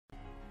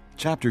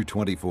Chapter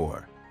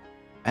 24.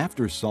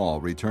 After Saul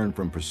returned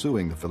from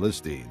pursuing the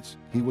Philistines,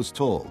 he was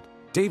told,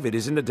 David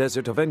is in the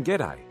desert of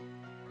En-Gedi.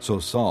 So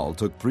Saul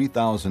took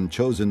 3,000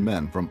 chosen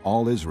men from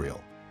all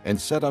Israel and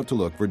set out to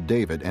look for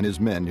David and his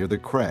men near the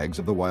crags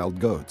of the wild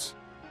goats.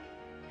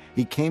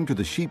 He came to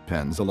the sheep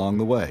pens along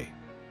the way.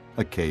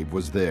 A cave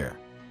was there,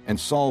 and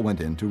Saul went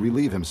in to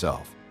relieve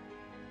himself.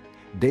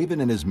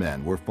 David and his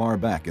men were far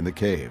back in the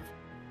cave.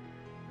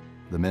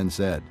 The men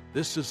said,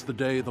 This is the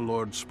day the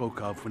Lord spoke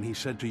of when he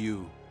said to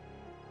you,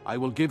 I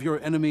will give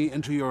your enemy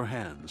into your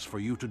hands for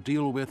you to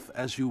deal with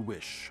as you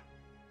wish.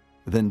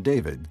 Then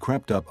David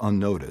crept up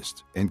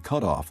unnoticed and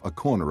cut off a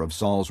corner of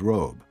Saul's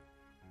robe.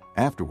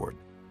 Afterward,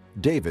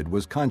 David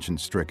was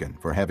conscience-stricken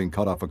for having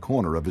cut off a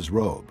corner of his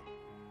robe.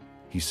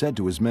 He said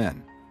to his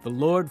men, The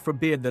Lord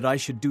forbid that I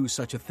should do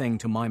such a thing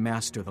to my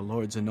master, the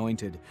Lord's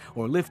anointed,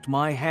 or lift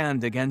my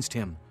hand against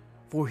him,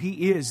 for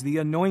he is the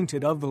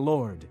anointed of the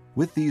Lord.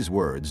 With these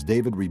words,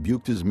 David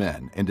rebuked his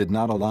men and did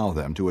not allow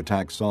them to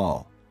attack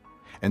Saul.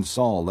 And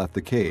Saul left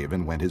the cave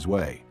and went his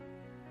way.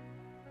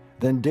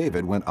 Then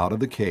David went out of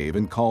the cave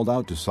and called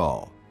out to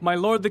Saul. My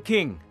lord the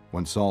king.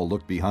 When Saul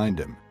looked behind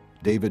him,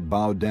 David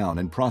bowed down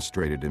and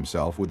prostrated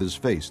himself with his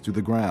face to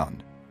the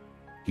ground.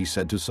 He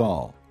said to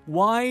Saul,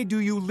 Why do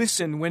you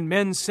listen when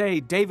men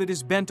say David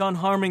is bent on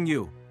harming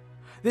you?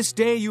 This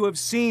day you have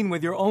seen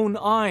with your own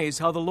eyes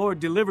how the Lord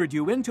delivered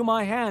you into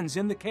my hands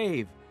in the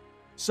cave.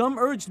 Some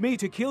urged me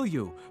to kill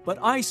you, but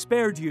I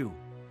spared you.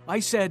 I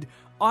said,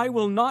 I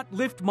will not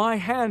lift my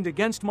hand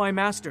against my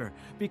master,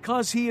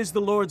 because he is the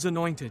Lord's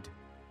anointed.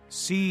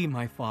 See,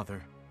 my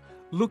father,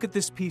 look at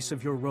this piece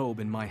of your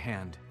robe in my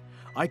hand.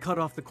 I cut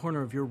off the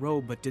corner of your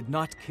robe, but did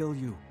not kill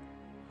you.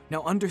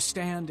 Now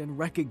understand and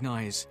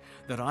recognize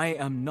that I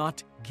am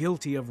not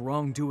guilty of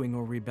wrongdoing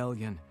or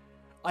rebellion.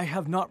 I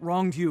have not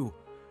wronged you,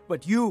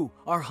 but you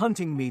are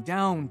hunting me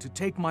down to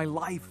take my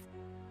life.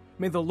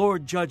 May the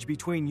Lord judge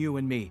between you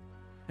and me,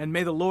 and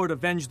may the Lord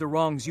avenge the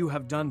wrongs you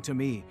have done to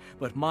me,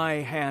 but my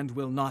hand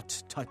will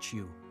not touch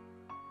you.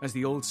 As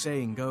the old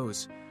saying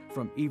goes,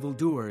 from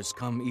evildoers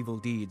come evil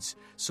deeds,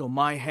 so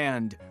my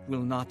hand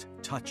will not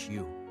touch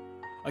you.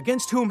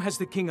 Against whom has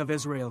the king of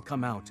Israel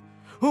come out?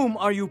 Whom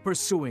are you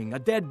pursuing? A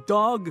dead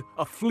dog?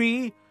 A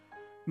flea?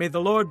 May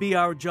the Lord be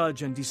our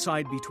judge and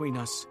decide between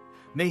us.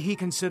 May he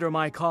consider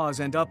my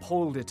cause and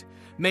uphold it.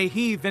 May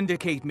he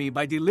vindicate me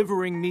by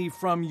delivering me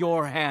from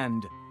your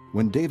hand.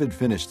 When David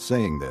finished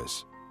saying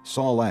this,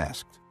 Saul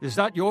asked, Is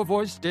that your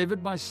voice,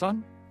 David, my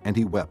son? And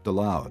he wept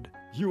aloud.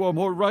 You are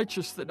more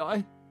righteous than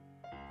I.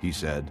 He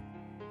said,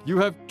 You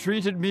have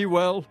treated me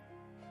well,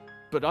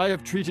 but I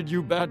have treated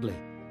you badly.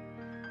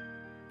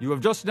 You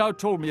have just now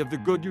told me of the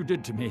good you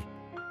did to me.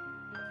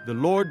 The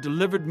Lord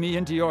delivered me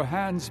into your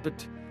hands,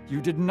 but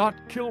you did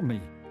not kill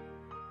me.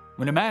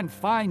 When a man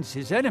finds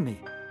his enemy,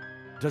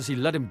 does he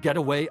let him get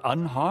away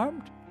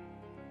unharmed?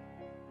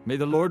 May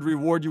the Lord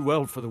reward you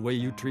well for the way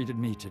you treated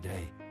me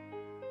today.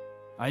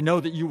 I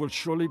know that you will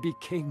surely be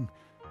king,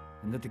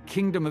 and that the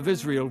kingdom of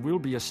Israel will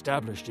be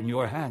established in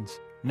your hands.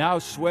 Now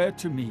swear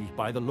to me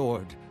by the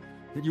Lord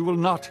that you will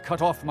not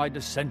cut off my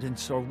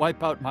descendants or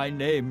wipe out my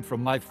name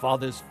from my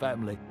father's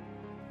family.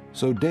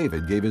 So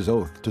David gave his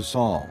oath to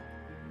Saul.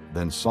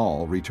 Then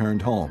Saul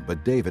returned home,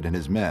 but David and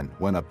his men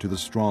went up to the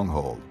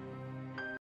stronghold.